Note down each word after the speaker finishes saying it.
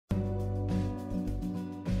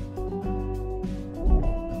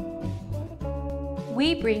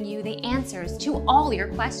we bring you the answers to all your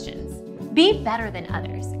questions. Be better than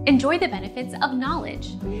others. Enjoy the benefits of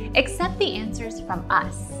knowledge. Accept the answers from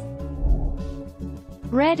us.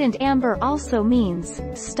 Red and amber also means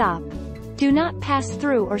stop. Do not pass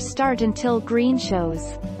through or start until green shows.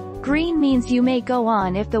 Green means you may go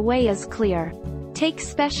on if the way is clear. Take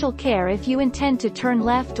special care if you intend to turn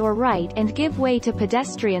left or right and give way to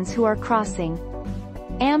pedestrians who are crossing.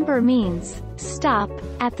 Amber means stop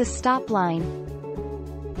at the stop line.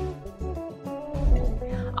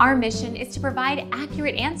 Our mission is to provide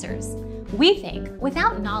accurate answers. We think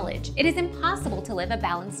without knowledge, it is impossible to live a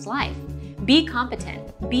balanced life. Be competent,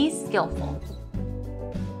 be skillful.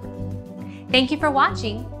 Thank you for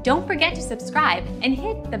watching. Don't forget to subscribe and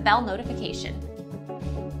hit the bell notification.